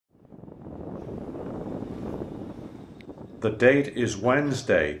The date is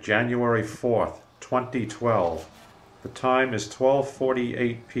Wednesday, January 4th, 2012. The time is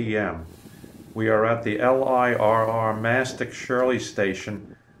 12:48 p.m. We are at the LIRR Mastic-Shirley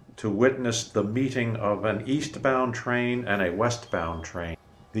station to witness the meeting of an eastbound train and a westbound train.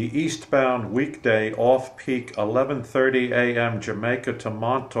 The eastbound weekday off-peak 11:30 a.m. Jamaica to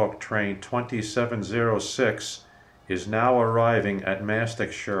Montauk train 2706 is now arriving at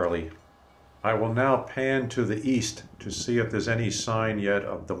Mastic-Shirley. I will now pan to the east to see if there's any sign yet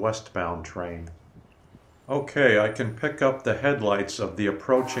of the westbound train. Okay, I can pick up the headlights of the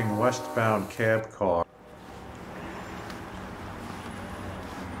approaching westbound cab car.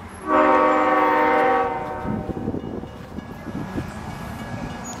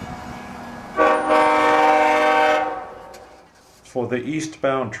 For the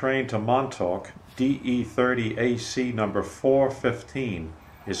eastbound train to Montauk, DE30AC number 415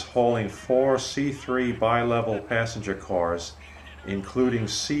 is hauling 4 C3 bi-level passenger cars, including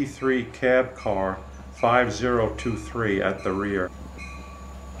C3 cab car 5023 at the rear.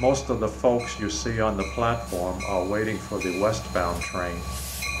 Most of the folks you see on the platform are waiting for the westbound train.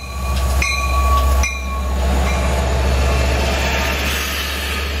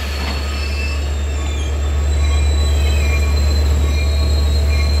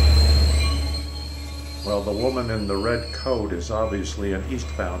 Well, the woman in the red coat is obviously an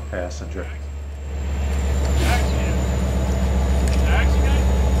eastbound passenger.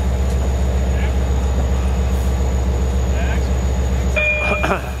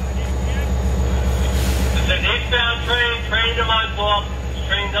 It's an eastbound train to Montauk. This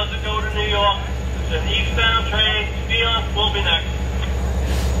train doesn't go to New York. It's an eastbound train. Spion will be next.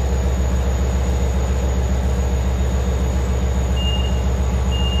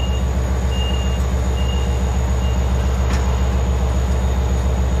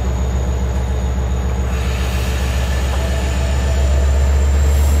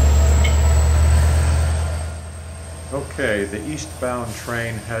 Okay, the eastbound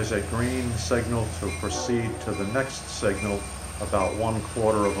train has a green signal to proceed to the next signal about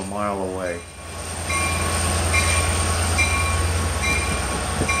 1/4 of a mile away.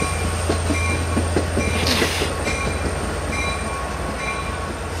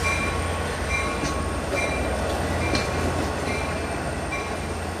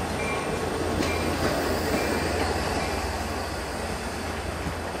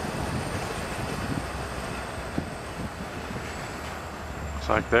 Looks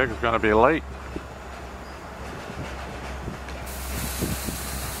like they're going to be late.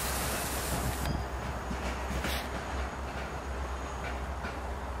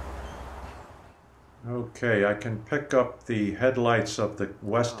 Okay, I can pick up the headlights of the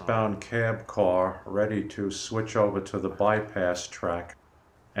westbound cab car ready to switch over to the bypass track.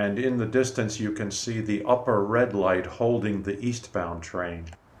 And in the distance you can see the upper red light holding the eastbound train.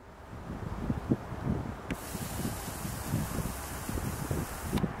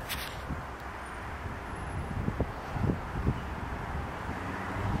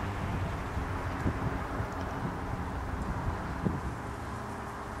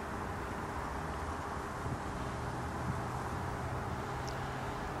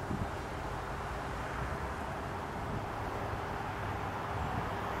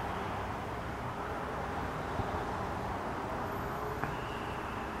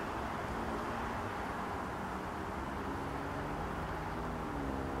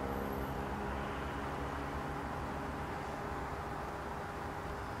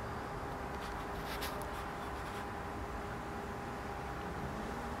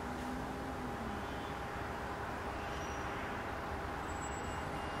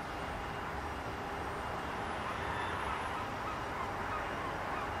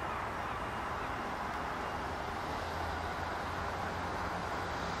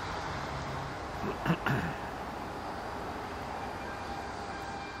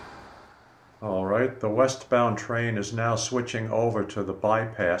 All right, the westbound train is now switching over to the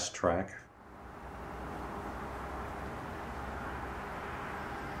bypass track.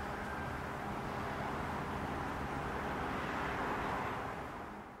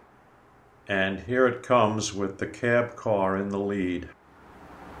 And here it comes with the cab car in the lead.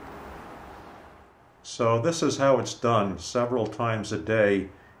 So this is how it's done several times a day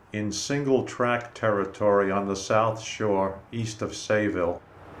in single track territory on the South Shore east of Sayville.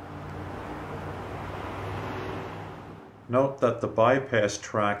 Note that the bypass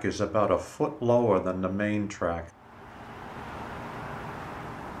track is about a foot lower than the main track.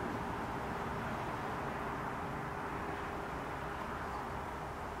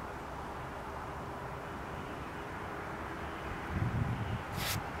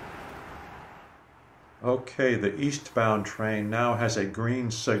 Okay, the eastbound train now has a green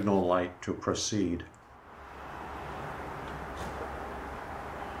signal light to proceed.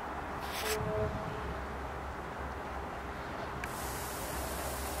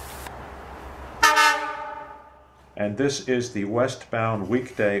 And this is the westbound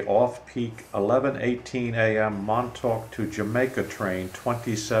weekday off-peak 11:18 a.m. Montauk to Jamaica train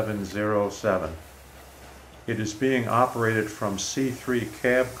 2707. It is being operated from C3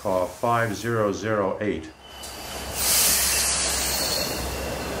 cab car 5008.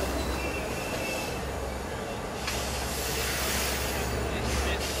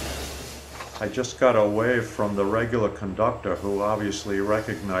 I just got a wave from the regular conductor, who obviously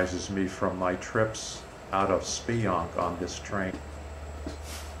recognizes me from my trips out of Spionk on this train.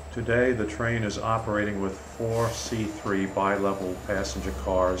 Today the train is operating with 4 C3 bi-level passenger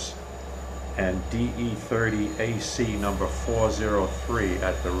cars and DE30 AC number 403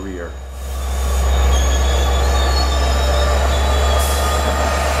 at the rear.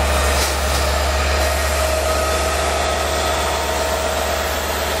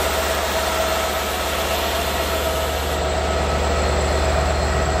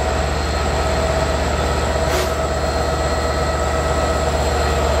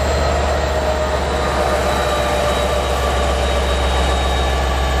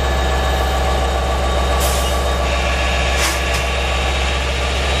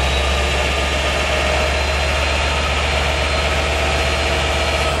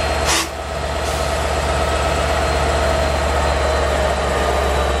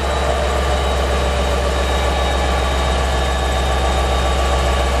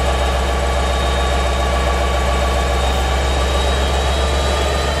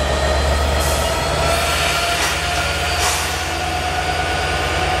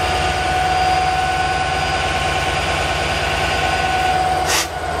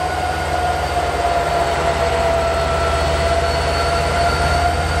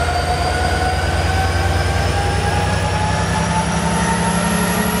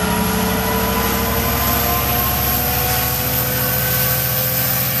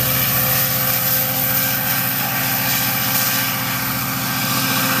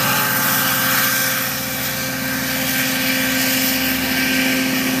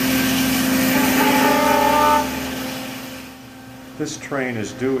 This train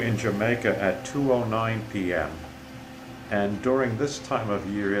is due in Jamaica at 2:09 p.m. and during this time of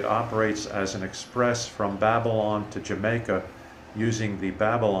year it operates as an express from Babylon to Jamaica using the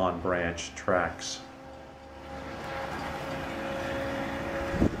Babylon branch tracks.